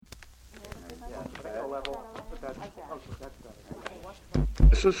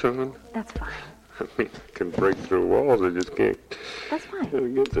This is on. That's fine. I mean, I can break through walls, I just can't. That's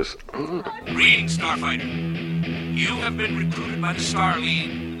fine. Get this. Greetings, Starfighter. You have been recruited by the Star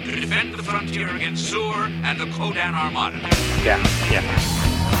League to defend the frontier against Sur and the Kodan Armada. Yeah.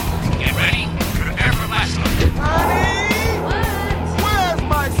 Get ready. Prepare for blast off. Honey! What? Where's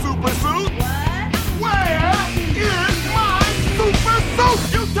my super suit? What? Where is my super suit?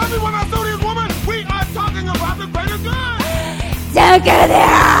 You tell me when I saw this woman, we are talking about the greater good. Don't go there!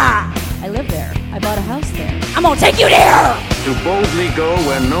 I live there. I bought a house there. I'm gonna take you there! To boldly go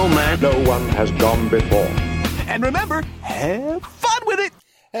where no one has gone before. And remember, have fun with it.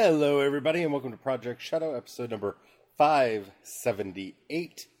 Hello, everybody, and welcome to Project Shadow, episode number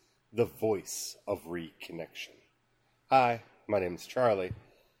 578, The Voice of Reconnection. Hi, my name is Charlie.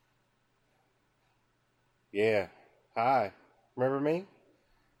 Yeah, hi. Remember me?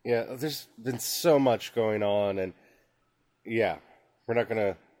 Yeah, there's been so much going on, and yeah, we're not going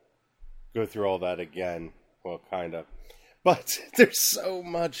to go through all that again. Well, kind of. But there's so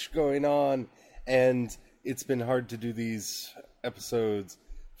much going on, and it's been hard to do these episodes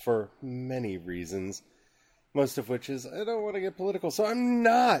for many reasons, most of which is I don't want to get political, so I'm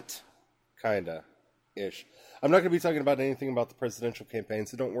not. Kinda-ish. I'm not going to be talking about anything about the presidential campaign,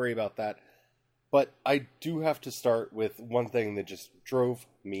 so don't worry about that. But I do have to start with one thing that just drove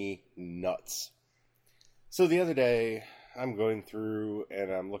me nuts. So the other day, I'm going through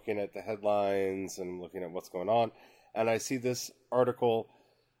and I'm looking at the headlines and looking at what's going on, and I see this article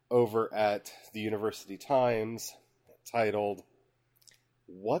over at the University Times titled,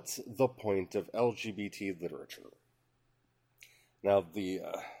 "What's the Point of LGBT Literature?" Now, the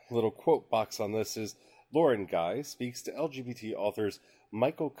little quote box on this is, Lauren Guy speaks to LGBT authors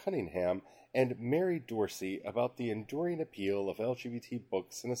Michael Cunningham and Mary Dorsey about the enduring appeal of LGBT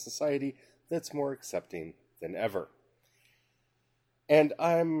books in a society that's more accepting than ever. And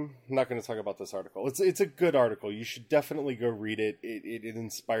I'm not going to talk about this article. It's a good article. You should definitely go read it. It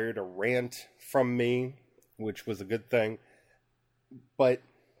inspired a rant from me, which was a good thing. But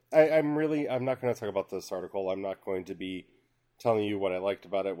I'm not going to talk about this article. I'm not going to be telling you what I liked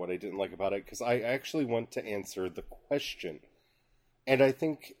about it, what I didn't like about it, because I actually want to answer the question. And I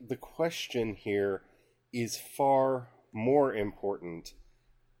think the question here is far more important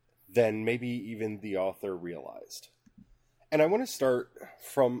than maybe even the author realized. And I want to start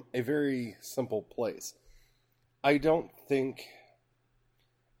from a very simple place. I don't think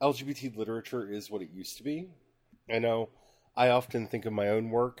LGBT literature is what it used to be. I know I often think of my own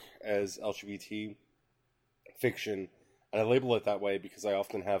work as LGBT fiction, and I label it that way because I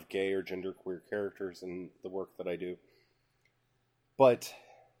often have gay or genderqueer characters in the work that I do. But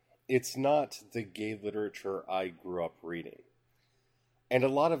it's not the gay literature I grew up reading. And a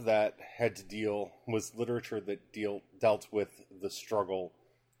lot of that was literature that dealt with the struggle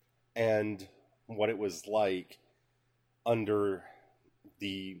and what it was like under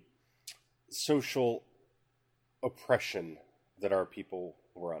the social oppression that our people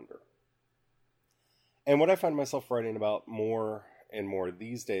were under. And what I find myself writing about more and more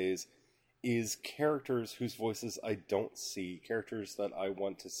these days is characters whose voices I don't see, characters that I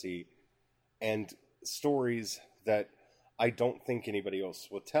want to see, and stories that I don't think anybody else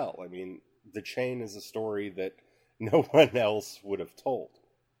would tell. I mean, The Chain is a story that no one else would have told.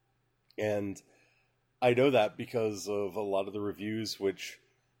 And I know that because of a lot of the reviews which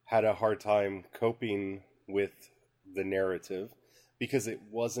had a hard time coping with the narrative because it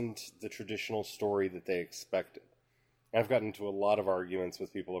wasn't the traditional story that they expected. I've gotten into a lot of arguments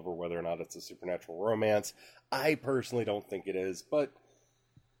with people over whether or not it's a supernatural romance. I personally don't think it is, but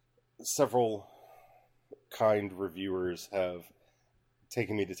several kind reviewers have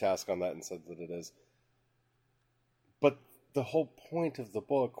taken me to task on that and said that it is. But the whole point of the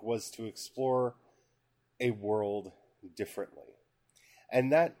book was to explore a world differently.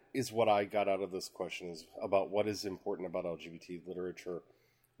 And that is what I got out of this question, is about what is important about LGBT literature.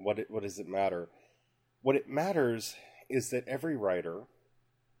 What does it matter? What it matters is that every writer,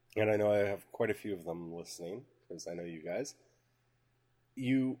 and I know I have quite a few of them listening, because I know you guys,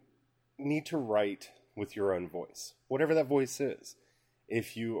 you need to write with your own voice, whatever that voice is.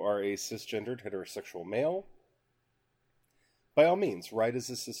 If you are a cisgendered heterosexual male, by all means, write as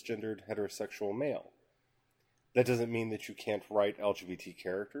a cisgendered heterosexual male. That doesn't mean that you can't write LGBT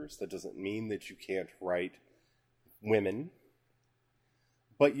characters. That doesn't mean that you can't write women.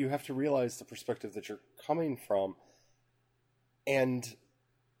 But you have to realize the perspective that you're coming from. And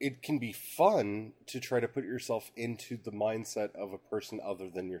it can be fun to try to put yourself into the mindset of a person other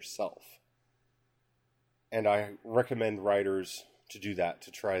than yourself. And I recommend writers to do that,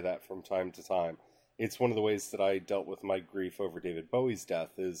 to try that from time to time. It's one of the ways that I dealt with my grief over David Bowie's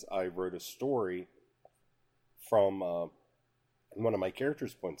death is I wrote a story from one of my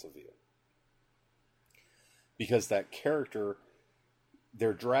characters' points of view. Because that character,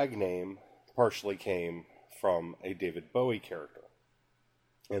 their drag name partially came from a David Bowie character.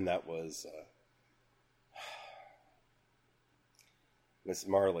 And that was Miss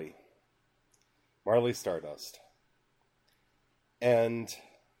Marley. Marley Stardust. And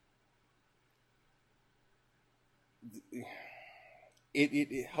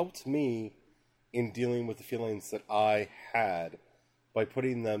it helped me in dealing with the feelings that I had by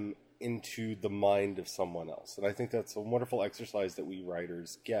putting them into the mind of someone else. And I think that's a wonderful exercise that we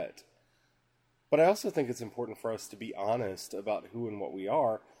writers get. But I also think it's important for us to be honest about who and what we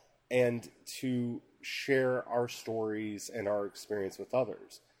are and to share our stories and our experience with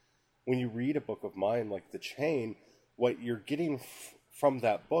others. When you read a book of mine like The Chain, what you're getting from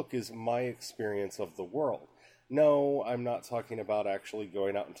that book is my experience of the world. No, I'm not talking about actually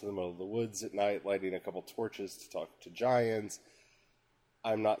going out into the middle of the woods at night, lighting a couple torches to talk to giants.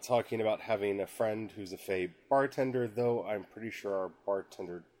 I'm not talking about having a friend who's a Fae bartender, though I'm pretty sure our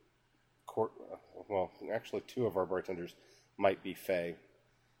bartender, actually two of our bartenders might be Fae.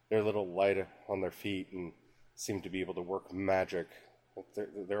 They're a little light on their feet and seem to be able to work magic.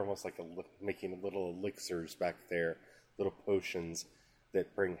 They're almost like making little elixirs back there, little potions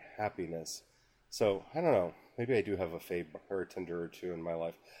that bring happiness. So, I don't know. Maybe I do have a Fae bartender or two in my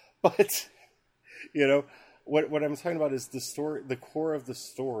life. But, you know, what I'm talking about is the story. The core of the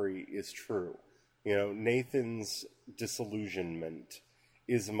story is true. You know, Nathan's disillusionment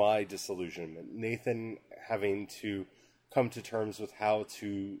is my disillusionment. Nathan having to come to terms with how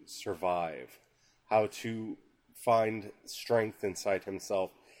to survive, how to find strength inside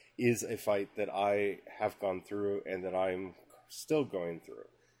himself is a fight that I have gone through and that I'm still going through.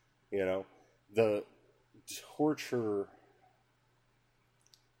 You know, the torture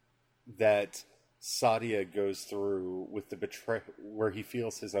that Sadia goes through with the where he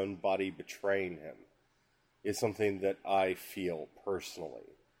feels his own body betraying him is something that I feel personally.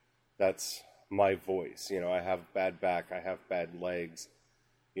 That's my voice. You know, I have bad back, I have bad legs,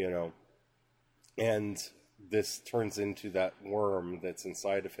 you know, and this turns into that worm that's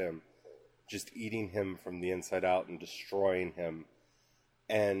inside of him, just eating him from the inside out and destroying him,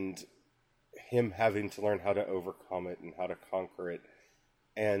 and him having to learn how to overcome it and how to conquer it.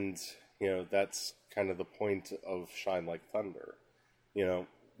 And, you know, that's kind of the point of Shine Like Thunder. You know,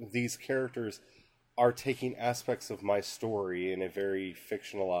 these characters are taking aspects of my story in a very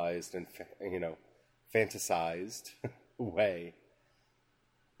fictionalized and, you know, fantasized way.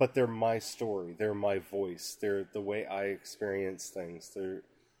 But they're my story. They're my voice. They're the way I experience things. They're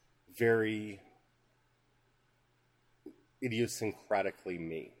very idiosyncratically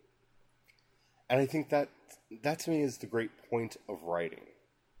me. And I think that to me is the great point of writing.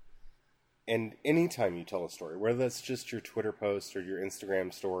 And anytime you tell a story, whether that's just your Twitter post or your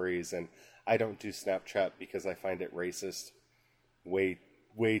Instagram stories, and I don't do Snapchat because I find it racist way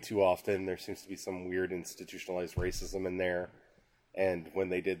too often. There seems to be some weird institutionalized racism in there. And when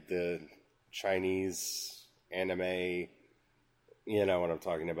they did the Chinese anime, you know what I'm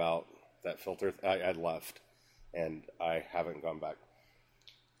talking about, that filter, I left, and I haven't gone back.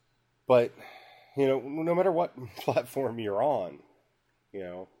 But, you know, no matter what platform you're on, you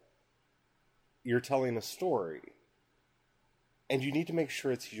know, you're telling a story. And you need to make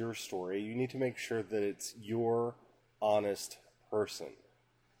sure it's your story. You need to make sure that it's your honest person.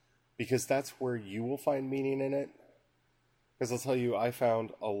 Because that's where you will find meaning in it. Because I'll tell you, I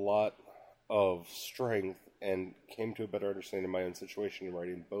found a lot of strength and came to a better understanding of my own situation in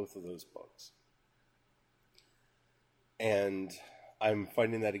writing both of those books. And I'm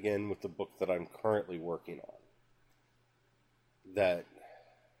finding that again with the book that I'm currently working on. That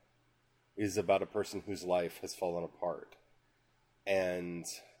is about a person whose life has fallen apart. And,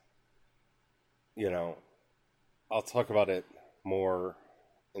 you know, I'll talk about it more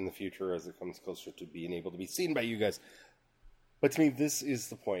in the future as it comes closer to being able to be seen by you guys. But to me, this is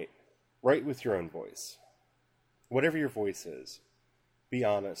the point. Write with your own voice. Whatever your voice is, be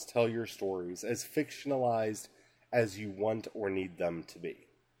honest. Tell your stories as fictionalized as you want or need them to be.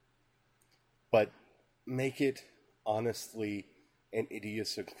 But make it honestly and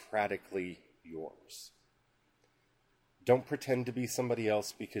idiosyncratically yours. Don't pretend to be somebody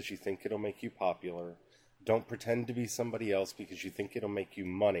else because you think it'll make you popular. Don't pretend to be somebody else because you think it'll make you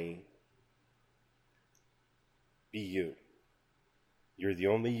money. Be you. You're the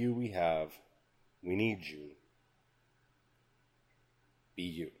only you we have. We need you. Be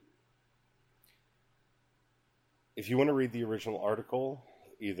you. If you want to read the original article,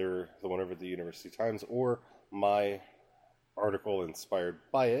 either the one over at the University Times or my article inspired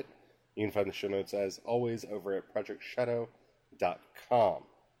by it. You can find the show notes, as always, over at projectshadow.com.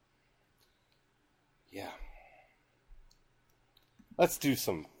 Yeah. Let's do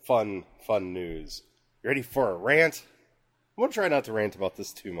some fun news. You ready for a rant? I'm going to try not to rant about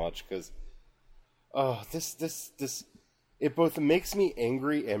this too much, because this it both makes me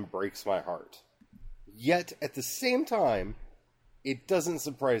angry and breaks my heart. Yet, at the same time, it doesn't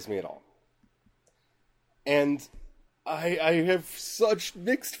surprise me at all. And I have such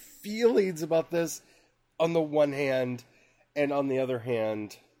mixed feelings about this on the one hand, and on the other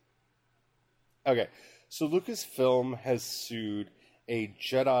hand... Okay, so Lucasfilm has sued a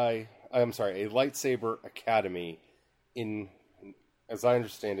lightsaber academy in, as I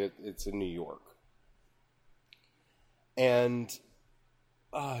understand it, it's in New York. And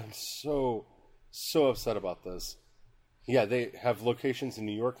I'm so upset about this. Yeah, they have locations in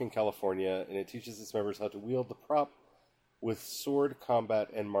New York and California, and it teaches its members how to wield the prop with sword, combat,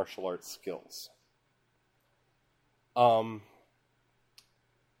 and martial arts skills.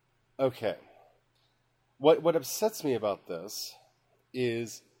 Okay. What upsets me about this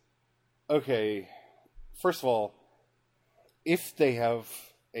is, okay, first of all, if they have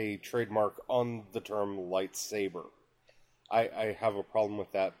a trademark on the term lightsaber, I have a problem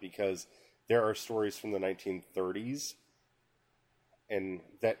with that, because there are stories from the 1930s and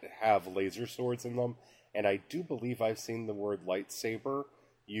that have laser swords in them, and I do believe I've seen the word lightsaber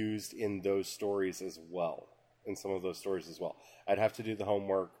used in those stories as well, in some of those stories as well. I'd have to do the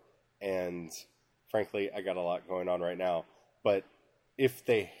homework, and frankly, I got a lot going on right now, but if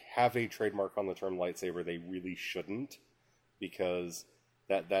they have a trademark on the term lightsaber, they really shouldn't, because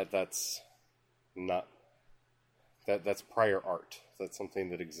that's not... That's prior art. That's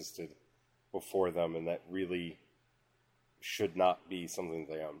something that existed before them, and that really should not be something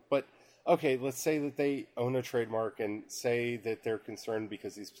they own. But, okay, let's say that they own a trademark, and say that they're concerned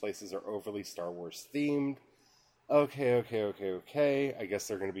because these places are overly Star Wars themed. Okay. I guess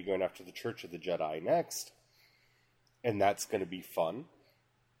they're going to be going after the Church of the Jedi next. And that's going to be fun.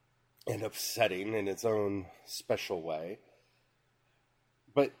 And upsetting in its own special way.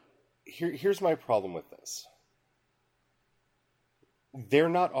 But here's my problem with this. They're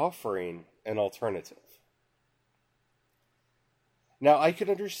not offering an alternative. Now, I could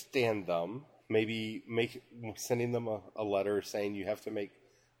understand them maybe sending them a letter saying you have to make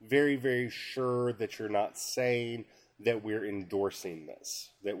very, very sure that you're not saying that we're endorsing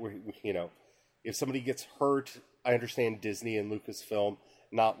this. That if somebody gets hurt, I understand Disney and Lucasfilm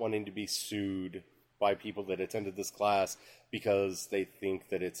not wanting to be sued by people that attended this class because they think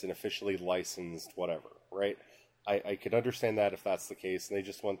that it's an officially licensed whatever, right? I could understand that if that's the case, and they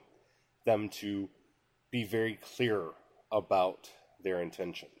just want them to be very clear about their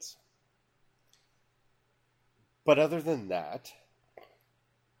intentions. But other than that,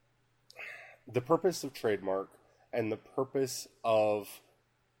 the purpose of trademark and the purpose of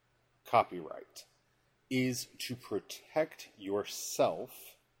copyright is to protect yourself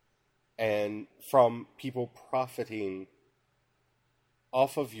and from people profiting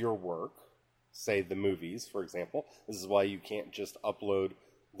off of your work, say the movies, for example. This is why you can't just upload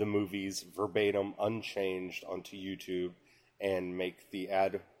the movies verbatim, unchanged, onto YouTube and make the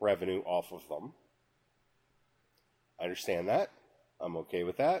ad revenue off of them. I understand that. I'm okay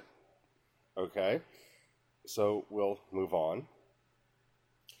with that. Okay. So we'll move on.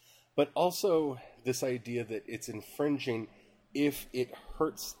 But also this idea that it's infringing if it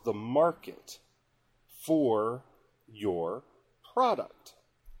hurts the market for your product.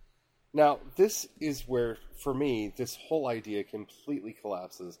 Now, this is where, for me, this whole idea completely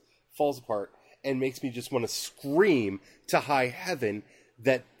collapses, falls apart, and makes me just want to scream to high heaven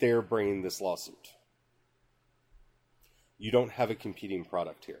that they're bringing this lawsuit. You don't have a competing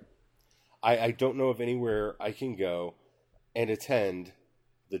product here. I don't know of anywhere I can go and attend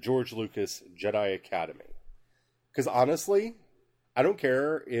the George Lucas Jedi Academy. Because honestly, I don't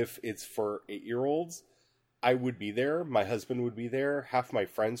care if it's for 8-year-olds. I would be there, my husband would be there, half my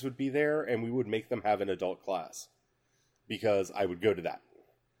friends would be there, and we would make them have an adult class. Because I would go to that.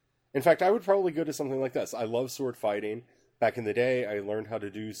 In fact, I would probably go to something like this. I love sword fighting. Back in the day, I learned how to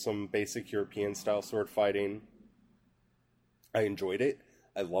do some basic European-style sword fighting. I enjoyed it.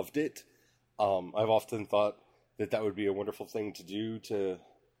 I loved it. I've often thought that would be a wonderful thing to do to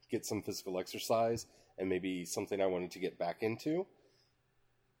get some physical exercise, and maybe something I wanted to get back into.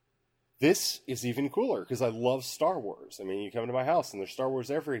 This is even cooler, because I love Star Wars. I mean, you come to my house, and there's Star Wars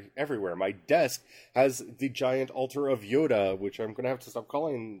everywhere. My desk has the giant altar of Yoda, which I'm going to have to stop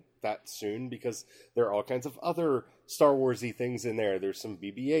calling that soon, because there are all kinds of other Star Wars-y things in there. There's some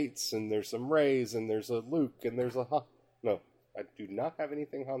BB-8s, and there's some Reys, and there's a Luke, and there's a no, I do not have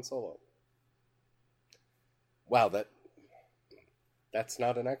anything Han Solo. Wow, that's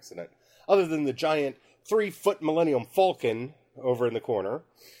not an accident. Other than the giant 3-foot Millennium Falcon over in the corner.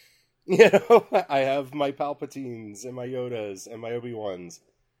 You know, I have my Palpatines and my Yodas and my Obi-Wans.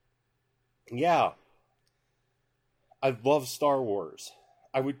 Yeah. I love Star Wars.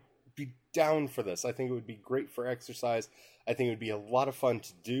 I would be down for this. I think it would be great for exercise. I think it would be a lot of fun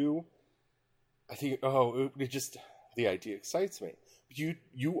to do. I think, it just, the idea excites me.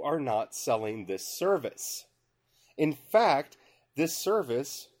 You are not selling this service. In fact, this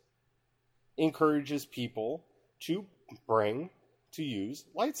service encourages people to use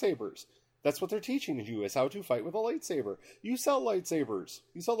lightsabers. That's what they're teaching you, is how to fight with a lightsaber. You sell lightsabers.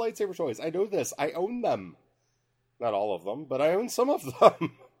 You sell lightsaber toys. I know this. I own them. Not all of them, but I own some of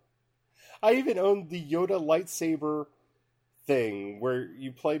them. I even owned the Yoda lightsaber thing, where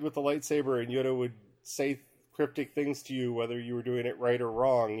you played with the lightsaber and Yoda would say cryptic things to you, whether you were doing it right or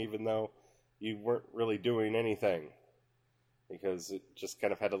wrong, even though you weren't really doing anything. Because it just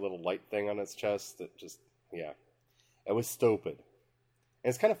kind of had a little light thing on its chest that just, yeah. It was stupid. And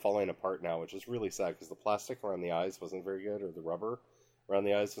it's kind of falling apart now, which is really sad, because the plastic around the eyes wasn't very good, or the rubber around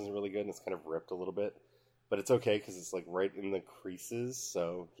the eyes wasn't really good, and it's kind of ripped a little bit. But it's okay, because it's like right in the creases,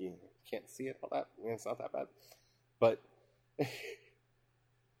 so you can't see it all that. It's not that bad. But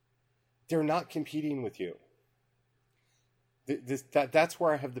they're not competing with you. That's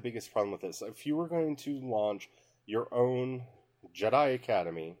where I have the biggest problem with this. If you were going to launch your own Jedi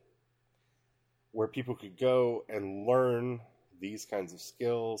Academy, where people could go and learn these kinds of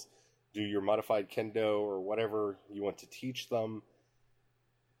skills, do your modified kendo or whatever you want to teach them,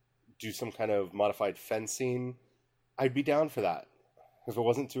 do some kind of modified fencing, I'd be down for that. If it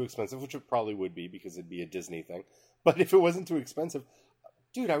wasn't too expensive, which it probably would be, because it'd be a Disney thing. But if it wasn't too expensive,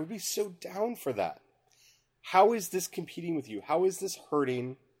 dude, I would be so down for that. How is this competing with you? How is this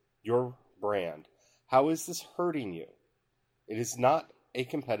hurting your brand? How is this hurting you? It is not a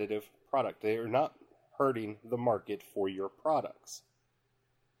competitive product. They are not hurting the market for your products.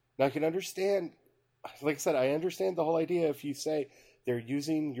 Now, I can understand, like I said, I understand the whole idea if you say they're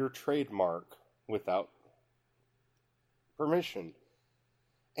using your trademark without permission.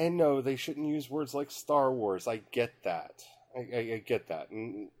 And no, they shouldn't use words like Star Wars. I get that. I get that.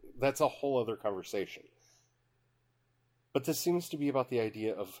 And that's a whole other conversation. But this seems to be about the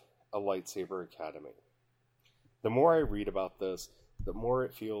idea of a lightsaber academy. The more I read about this, the more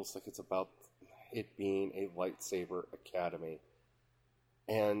it feels like it's about it being a lightsaber academy.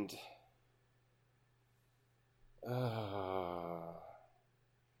 And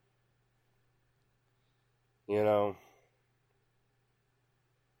you know,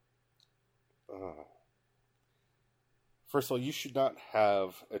 first of all, you should not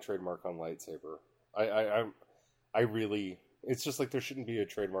have a trademark on lightsaber. I really, it's just like there shouldn't be a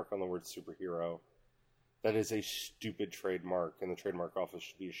trademark on the word superhero. That is a stupid trademark, and the trademark office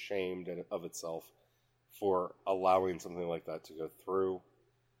should be ashamed of itself for allowing something like that to go through.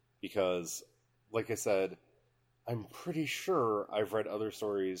 Because, like I said, I'm pretty sure I've read other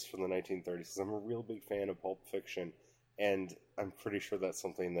stories from the 1930s, because I'm a real big fan of Pulp Fiction, and I'm pretty sure that's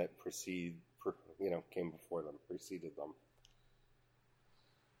something that came before them, preceded them.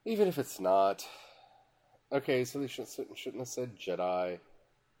 Even if it's not. Okay, so they shouldn't have said Jedi.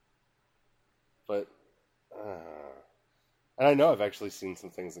 But, and I know I've actually seen some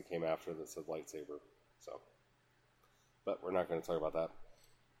things that came after that said lightsaber, so. But we're not going to talk about that.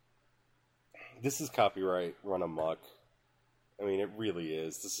 This is copyright run amok. I mean, it really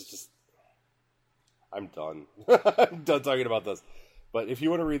is. This is just, I'm done. I'm done talking about this. But if you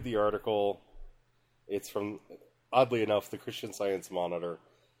want to read the article, it's from, oddly enough, the Christian Science Monitor.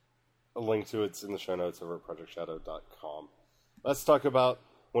 A link to it's in the show notes over at projectshadow.com. Let's talk about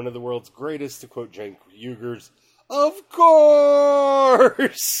one of the world's greatest, to quote Cenk Uyghurs. Of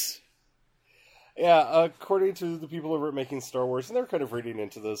course! Yeah, according to the people over at Making Star Wars, and they're kind of reading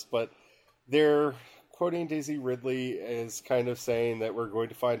into this, but they're quoting Daisy Ridley as kind of saying that we're going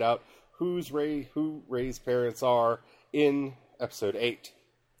to find out who Rey's parents are in Episode 8.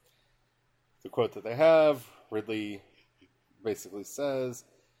 The quote that they have, Ridley basically says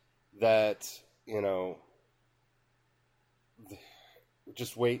that,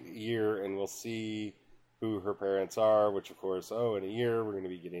 just wait a year and we'll see who her parents are, which of course, in a year we're going to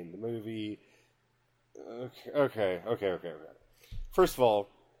be getting the movie. Okay. First of all,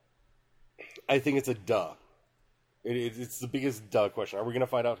 I think it's a duh. It's the biggest duh question. Are we going to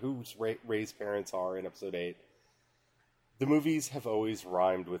find out who Rey's parents are in Episode 8? the movies have always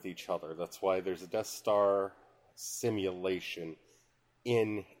rhymed with each other. That's why there's a Death Star simulation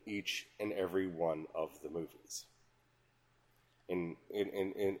in each and every one of the movies. In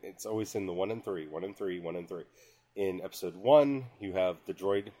it's always in the 1 and 3, 1 and 3, 1 and 3. In episode 1, you have the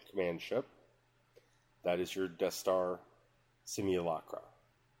droid command ship. That is your Death Star simulacra.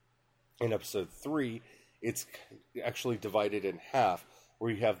 In episode 3, it's actually divided in half,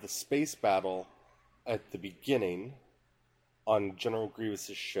 where you have the space battle at the beginning on General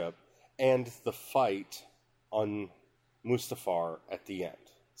Grievous's ship, and the fight on Mustafar at the end.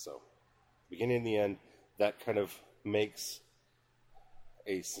 So, beginning and the end, that kind of makes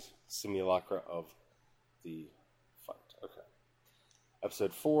a simulacra of the fight. Okay.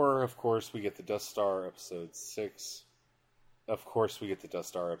 Episode 4, of course, we get the Death Star. Episode 6, of course, we get the Death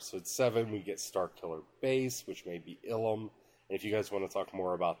Star. Episode 7, we get Starkiller Base, which may be Ilum. And if you guys want to talk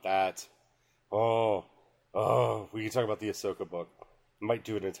more about that, we can talk about the Ahsoka book. I might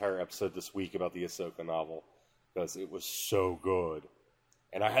do an entire episode this week about the Ahsoka novel, because it was so good.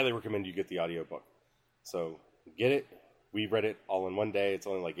 And I highly recommend you get the audiobook. So, get it. We read it all in one day. It's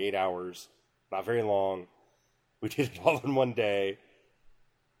only like 8 hours. Not very long. We did it all in one day.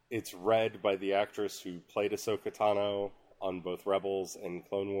 It's read by the actress who played Ahsoka Tano on both Rebels and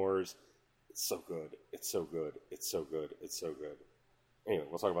Clone Wars. It's so good. It's so good. It's so good. It's so good. Anyway,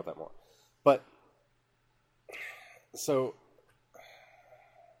 we'll talk about that more. But, so,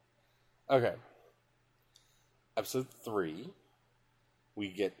 okay. Episode 3, we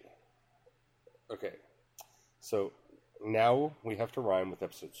get, okay, so now we have to rhyme with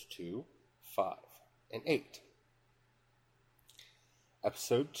episodes 2, 5, and 8.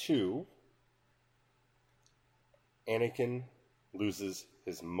 Episode 2, Anakin loses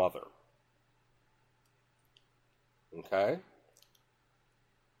his mother. Okay?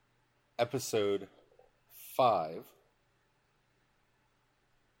 Episode 5,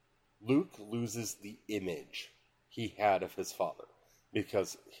 Luke loses the image he had of his father,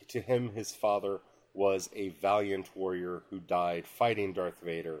 because to him his father was a valiant warrior who died fighting Darth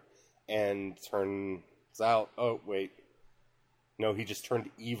Vader, and turns out, no, he just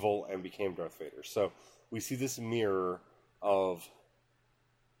turned evil and became Darth Vader. So we see this mirror of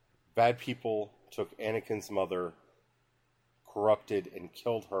bad people took Anakin's mother, corrupted and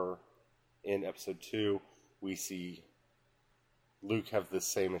killed her. In episode 2, we see Luke have the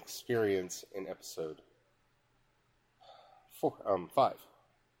same experience in episode 5.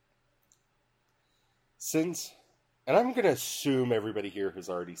 Since, and I'm going to assume everybody here has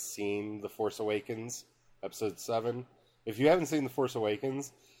already seen The Force Awakens, episode 7. If you haven't seen The Force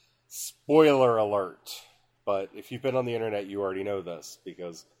Awakens, spoiler alert. But if you've been on the internet, you already know this,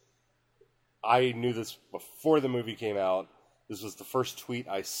 because I knew this before the movie came out. This was the first tweet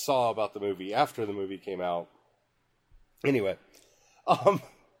I saw about the movie after the movie came out. Anyway,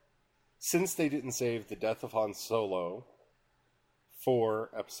 since they didn't save the death of Han Solo for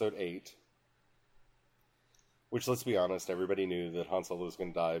episode 8, which, let's be honest, everybody knew that Han Solo was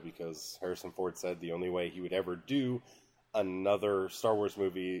going to die, because Harrison Ford said the only way he would ever do another Star Wars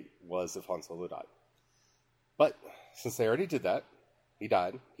movie was if Han Solo died. But since they already did that, he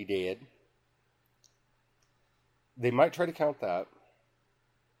died, he did. They might try to count that,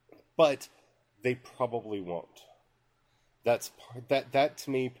 but they probably won't. That to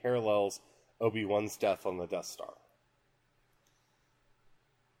me parallels Obi-Wan's death on the Death Star.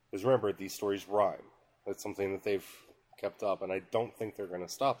 Because remember, these stories rhyme. That's something that they've kept up, and I don't think they're going to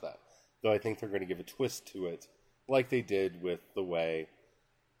stop that. Though I think they're going to give a twist to it, like they did with the way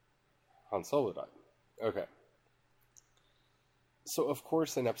Han Solo died. Okay. So, of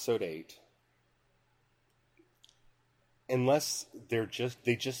course, in episode 8, unless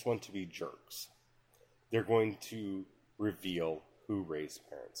they just want to be jerks, they're going to reveal who Rey's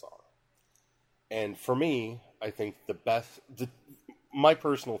parents are. And for me, I think my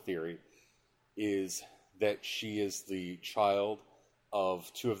personal theory is that she is the child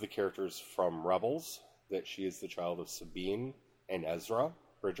of two of the characters from Rebels, that she is the child of Sabine and Ezra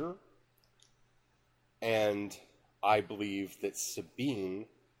Bridger. And I believe that Sabine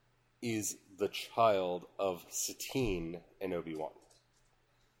is the child of Satine and Obi-Wan,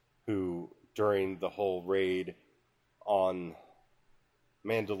 who, during the whole raid on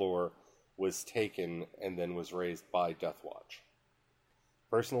Mandalore, was taken and then was raised by Death Watch.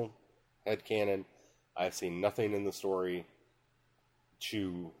 Personal headcanon, I've seen nothing in the story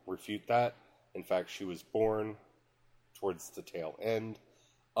to refute that. In fact, she was born towards the tail end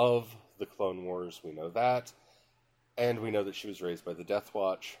of the Clone Wars, we know that. And we know that she was raised by the Death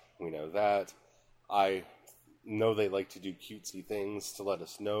Watch, we know that. I know they like to do cutesy things to let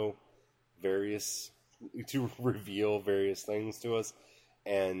us know various to reveal various things to us,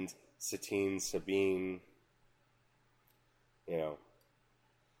 and Satine, Sabine,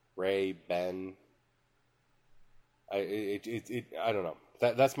 Ray, Ben. I don't know.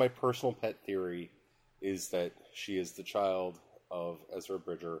 That's my personal pet theory, is that she is the child of Ezra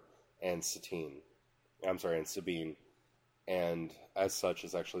Bridger and Satine. I'm sorry, and Sabine, and as such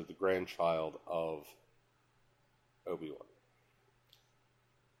is actually the grandchild of Obi-Wan.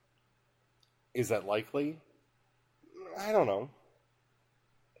 Is that likely? I don't know.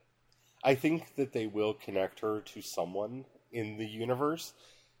 I think that they will connect her to someone in the universe,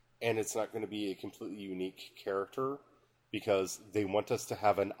 and it's not going to be a completely unique character, because they want us to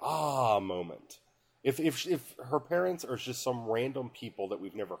have an moment. If her parents are just some random people that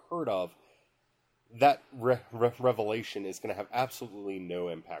we've never heard of, that revelation is going to have absolutely no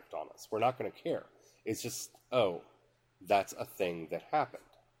impact on us. We're not going to care. It's just, oh, that's a thing that happened.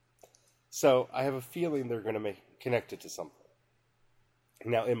 So I have a feeling they're going to connect it to something.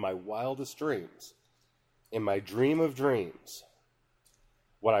 Now, in my wildest dreams, in my dream of dreams,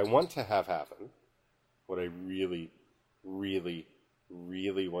 what I want to have happen, what I really, really,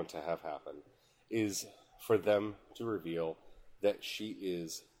 really want to have happen, is for them to reveal that she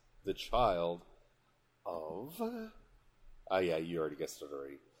is the child of... yeah, you already guessed it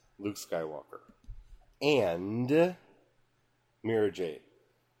already. Luke Skywalker. And Mira Jade.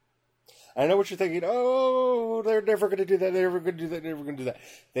 I know what you're thinking. Oh, they're never going to do that. They're never going to do that. They're never going to do that.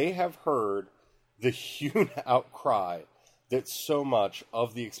 They have heard the huge outcry that so much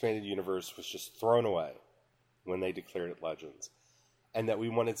of the expanded universe was just thrown away when they declared it Legends, and that we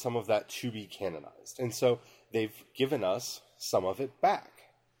wanted some of that to be canonized. And so they've given us some of it back.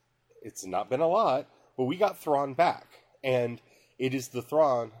 It's not been a lot, but we got Thrawn back, and it is the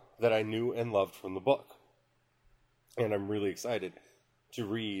Thrawn that I knew and loved from the book. And I'm really excited to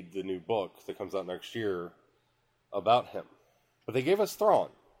read the new book that comes out next year about him. But they gave us Thrawn.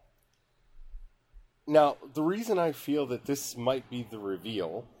 Now, the reason I feel that this might be the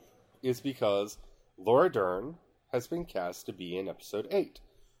reveal is because Laura Dern has been cast to be in Episode 8.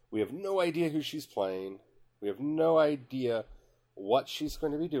 We have no idea who she's playing. We have no idea what she's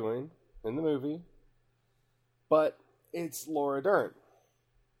going to be doing in the movie. But it's Laura Dern.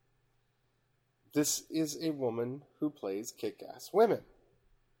 This is a woman who plays kick-ass women.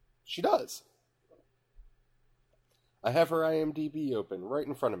 She does. I have her IMDb open right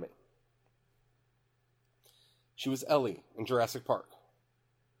in front of me. She was Ellie in Jurassic Park.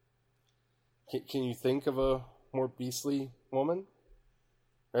 Can you think of a more beastly woman?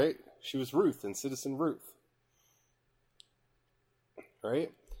 Right? She was Ruth in Citizen Ruth.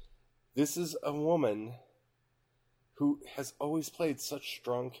 Right? This is a woman who has always played such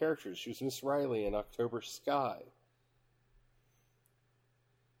strong characters. She was Miss Riley in October Sky.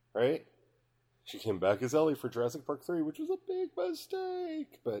 Right? She came back as Ellie for Jurassic Park 3, which was a big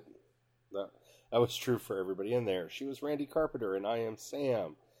mistake. But that was true for everybody in there. She was Randy Carpenter in I Am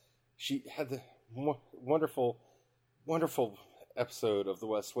Sam. She had the wonderful, wonderful episode of The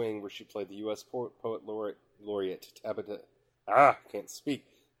West Wing where she played the U.S. Poet Laureate Tabitha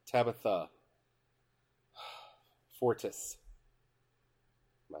Fortis.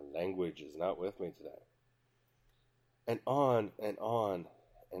 My language is not with me today. And on and on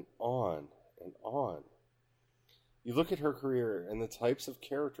and on and on. You look at her career and the types of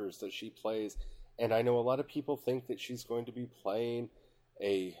characters that she plays, and I know a lot of people think that she's going to be playing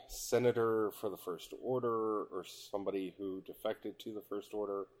a senator for the First Order or somebody who defected to the First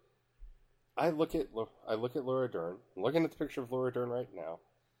Order. I look at Laura Dern. I'm looking at the picture of Laura Dern right now,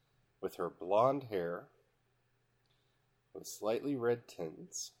 with her blonde hair, with slightly red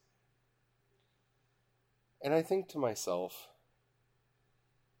tints, and I think to myself,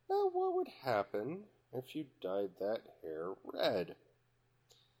 what would happen if you dyed that hair red?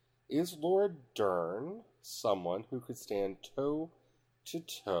 Is Laura Dern someone who could stand toe to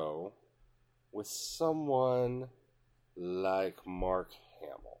toe with someone like Mark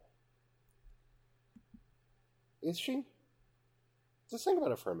Hamill? Is she? Just think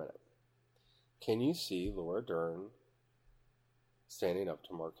about it for a minute. Can you see Laura Dern standing up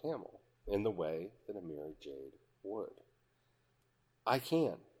to Mark Hamill in the way that a Mira Jade would? I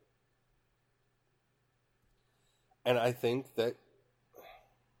can. And I think that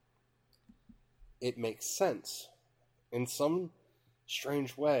it makes sense in some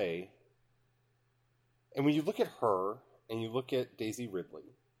strange way. And when you look at her and you look at Daisy Ridley,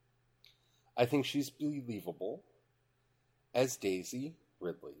 I think she's believable as Daisy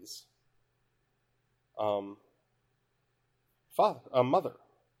Ridley's mother.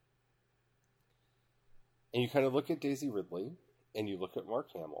 And you kind of look at Daisy Ridley and you look at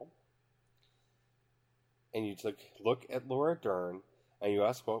Mark Hamill, and you look at Laura Dern, and you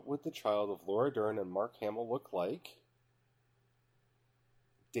ask what would the child of Laura Dern and Mark Hamill look like?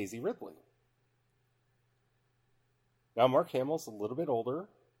 Daisy Ridley. Now, Mark Hamill's a little bit older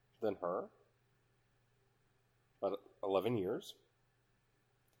than her, about 11 years.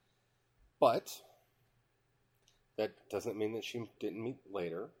 But that doesn't mean that she didn't meet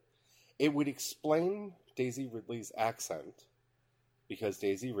later. It would explain Daisy Ridley's accent, because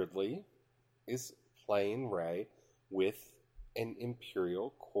Daisy Ridley is playing Rey with an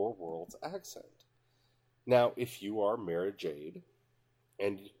Imperial Core Worlds accent. Now, if you are Mara Jade,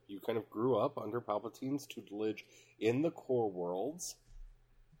 and you kind of grew up under Palpatine's tutelage in the Core Worlds,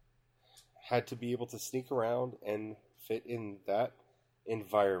 had to be able to sneak around and fit in that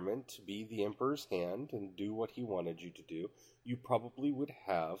environment to be the Emperor's hand and do what he wanted you to do, you probably would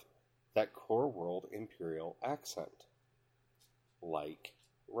have that Core World Imperial accent, like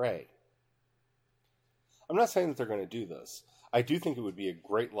Rey. I'm not saying that they're going to do this. I do think it would be a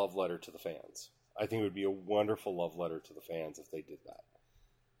great love letter to the fans. I think it would be a wonderful love letter to the fans if they did that.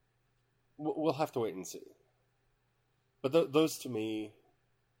 We'll have to wait and see. But those, to me,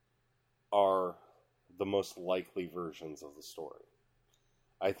 are the most likely versions of the story.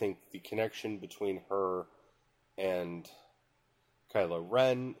 I think the connection between her and Kylo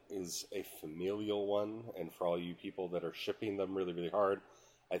Ren is a familial one, and for all you people that are shipping them really, really hard,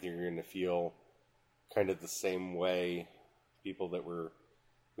 I think you're going to feel kind of the same way people that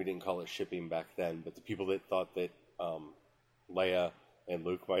we didn't call it shipping back then, but the people that thought that Leia and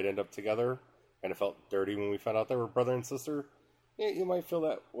Luke might end up together kind of felt dirty when we found out they were brother and sister. Yeah, you might feel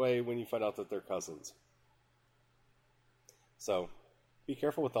that way when you find out that they're cousins. So, be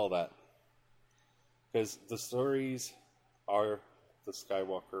careful with all that. Because the stories are the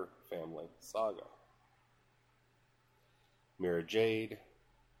Skywalker family saga. Mara Jade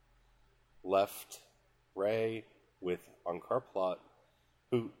left Rey with Ankar Plot,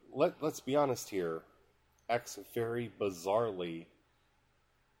 who, let's be honest here, acts very bizarrely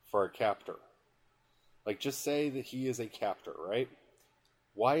for a captor. Like, just say that he is a captor, right?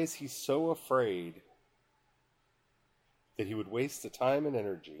 Why is he so afraid that he would waste the time and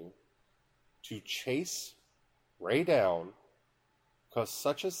energy to chase Rey down, cause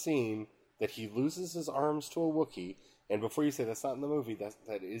such a scene that he loses his arms to a Wookiee, and before you say that's not in the movie,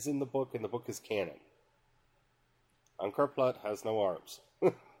 that is in the book, and the book is canon. Ankar Plat has no arms.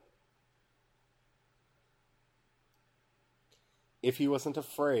 If he wasn't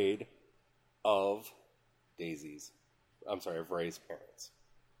afraid of of Rey's parents,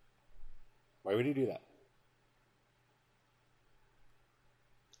 why would he do that?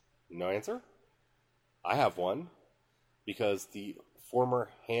 No answer? I have one. Because the former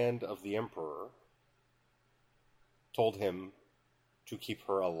Hand of the Emperor told him to keep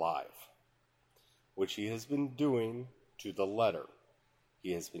her alive, which he has been doing to the letter.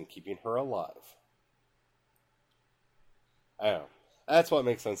 He has been keeping her alive. I don't know. That's what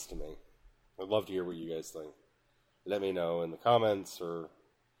makes sense to me. I'd love to hear what you guys think. Let me know in the comments or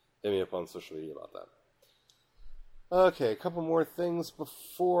hit me up on social media about that. Okay, a couple more things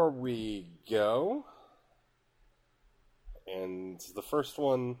before we go. And the first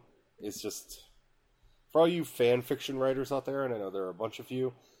one is just, for all you fan fiction writers out there, and I know there are a bunch of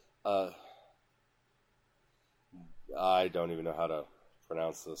you, I don't even know how to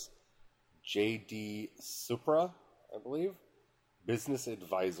pronounce this. J.D. Supra, I believe, business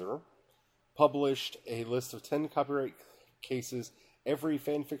advisor, published a list of 10 copyright cases every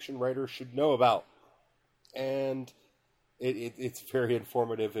fan fiction writer should know about. And it's very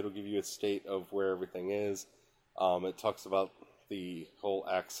informative. It'll give you a state of where everything is. It talks about the whole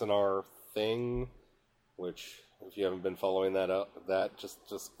Axanar thing, which, if you haven't been following that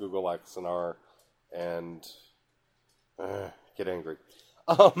just Google Axanar and get angry.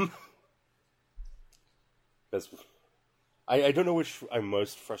 Because I don't know which I'm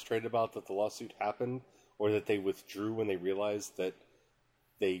most frustrated about, that the lawsuit happened, or that they withdrew when they realized that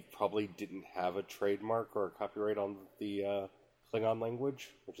they probably didn't have a trademark or a copyright on the Klingon language,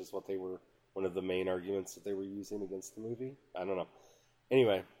 which is what they were, one of the main arguments that they were using against the movie. I don't know.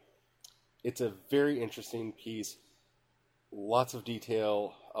 Anyway, it's a very interesting piece. Lots of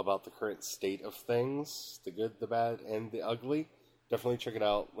detail about the current state of things, the good, the bad, and the ugly. Definitely check it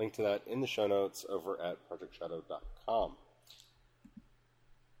out. Link to that in the show notes over at projectshadow.com.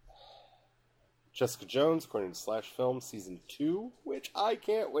 Jessica Jones, according to Slash Film, Season 2, which I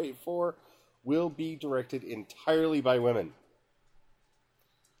can't wait for, will be directed entirely by women.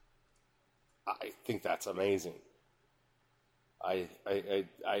 I think that's amazing. I'm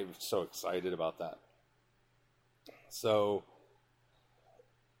so excited about that. So,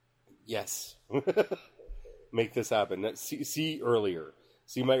 yes. make this happen. See earlier.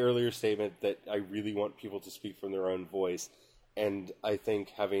 See my earlier statement that I really want people to speak from their own voice. And I think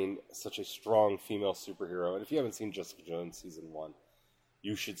having such a strong female superhero, and if you haven't seen Jessica Jones Season 1,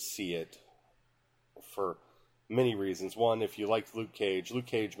 you should see it for many reasons. One, if you liked Luke Cage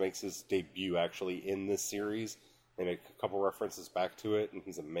makes his debut actually in this series. They make a couple references back to it, and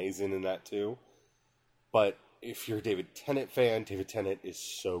he's amazing in that too. But if you're a David Tennant fan, David Tennant is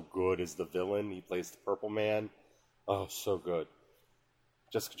so good as the villain. He plays the Purple Man. Oh, so good.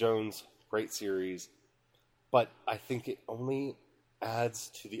 Jessica Jones, great series. But I think it only adds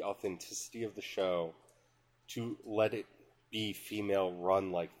to the authenticity of the show to let it be female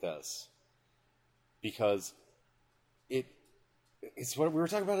run like this. Because it's what we were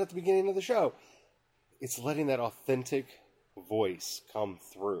talking about at the beginning of the show. It's letting that authentic voice come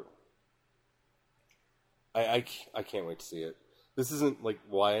through. I can't wait to see it. This isn't like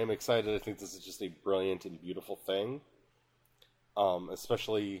why I'm excited. I think this is just a brilliant and beautiful thing.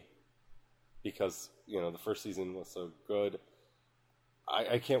 Especially because, the first season was so good.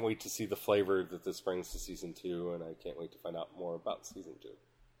 I can't wait to see the flavor that this brings to Season 2, and I can't wait to find out more about Season 2.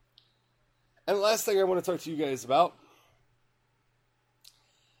 And the last thing I want to talk to you guys about,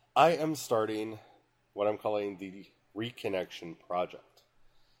 I am starting what I'm calling the Reconnection Project.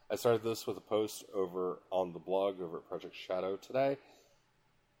 I started this with a post over on the blog over at Project Shadow today.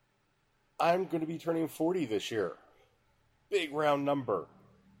 I'm going to be turning 40 this year. Big round number.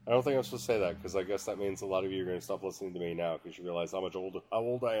 I don't think I'm supposed to say that, because I guess that means a lot of you are going to stop listening to me now because you realize how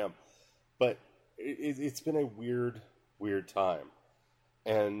old I am. But it's been a weird time.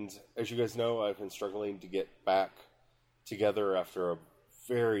 And as you guys know, I've been struggling to get back together after a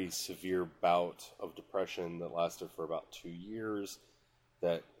very severe bout of depression that lasted for about 2 years.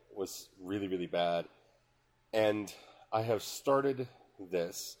 That was really, really bad. And I have started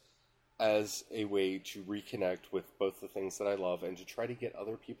this as a way to reconnect with both the things that I love and to try to get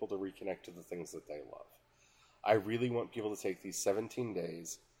other people to reconnect to the things that they love. I really want people to take these 17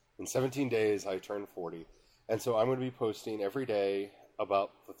 days. In 17 days, I turn 40. And so I'm going to be posting every day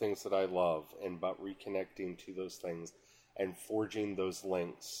about the things that I love and about reconnecting to those things and forging those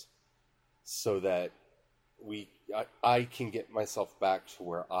links so that I can get myself back to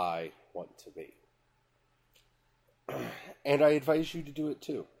where I want to be. And I advise you to do it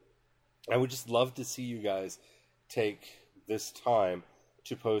too. I would just love to see you guys take this time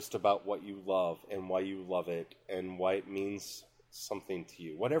to post about what you love and why you love it and why it means something to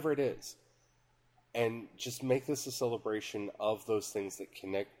you, whatever it is. And just make this a celebration of those things that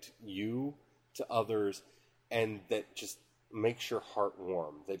connect you to others and that just makes your heart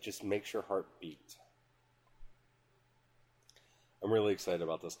warm, that just makes your heart beat. I'm really excited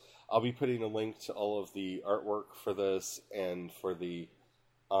about this. I'll be putting a link to all of the artwork for this and for the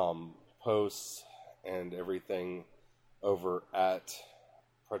posts and everything over at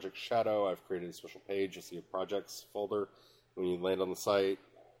Project Shadow. I've created a special page. You'll see a projects folder. When you land on the site,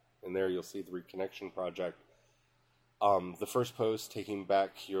 in there you'll see the Reconnection Project. The first post, Taking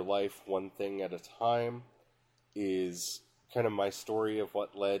Back Your Life One Thing at a Time, is kind of my story of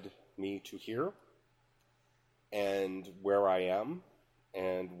what led me to here and where I am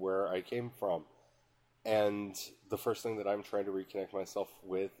and where I came from. And the first thing that I'm trying to reconnect myself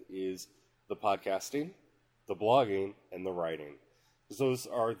with is the podcasting, the blogging, and the writing. Because those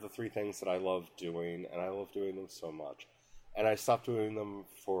are the three things that I love doing, and I love doing them so much. And I stopped doing them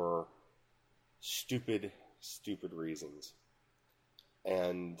for stupid reasons.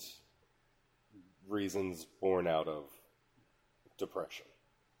 And reasons born out of depression.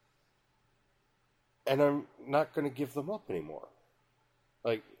 And I'm not going to give them up anymore.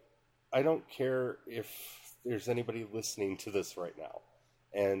 Like, I don't care if there's anybody listening to this right now.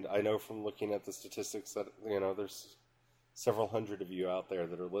 And I know from looking at the statistics that, there's several hundred of you out there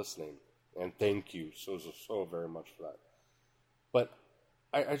that are listening. And thank you so very much for that. But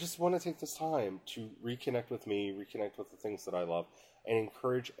I just want to take this time to reconnect with me, reconnect with the things that I love, and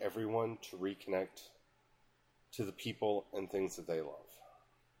encourage everyone to reconnect to the people and things that they love.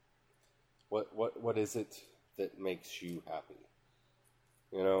 What is it that makes you happy?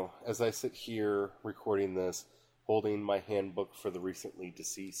 As I sit here recording this, holding my handbook for the recently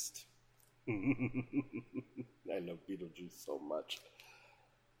deceased. I love Beetlejuice so much.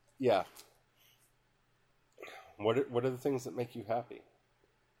 Yeah. What are the things that make you happy?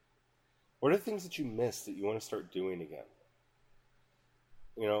 What are the things that you miss that you want to start doing again?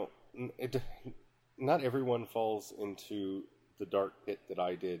 Not everyone falls into the dark pit that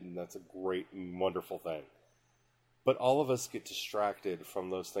I did, and that's a great and wonderful thing. But all of us get distracted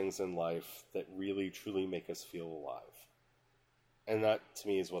from those things in life that really, truly make us feel alive. And that, to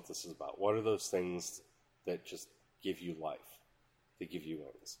me, is what this is about. What are those things that just give you life. They give you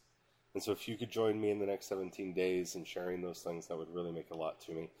wings. And so if you could join me in the next 17 days in sharing those things, that would really make a lot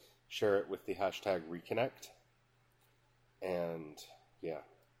to me. Share it with the hashtag Reconnect. And yeah,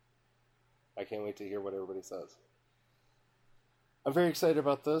 I can't wait to hear what everybody says. I'm very excited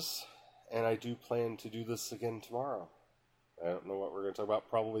about this, and I do plan to do this again tomorrow. I don't know what we're going to talk about.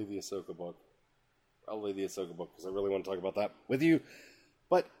 Probably the Ahsoka book. Because I really want to talk about that with you.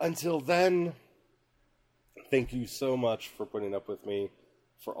 But until then, thank you so much for putting up with me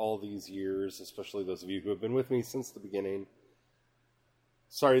for all these years, especially those of you who have been with me since the beginning.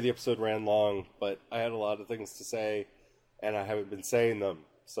 Sorry the episode ran long, but I had a lot of things to say, and I haven't been saying them,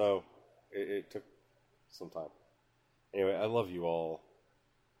 so it took some time. Anyway, I love you all,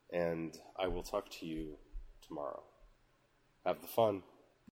 and I will talk to you tomorrow. Have the fun.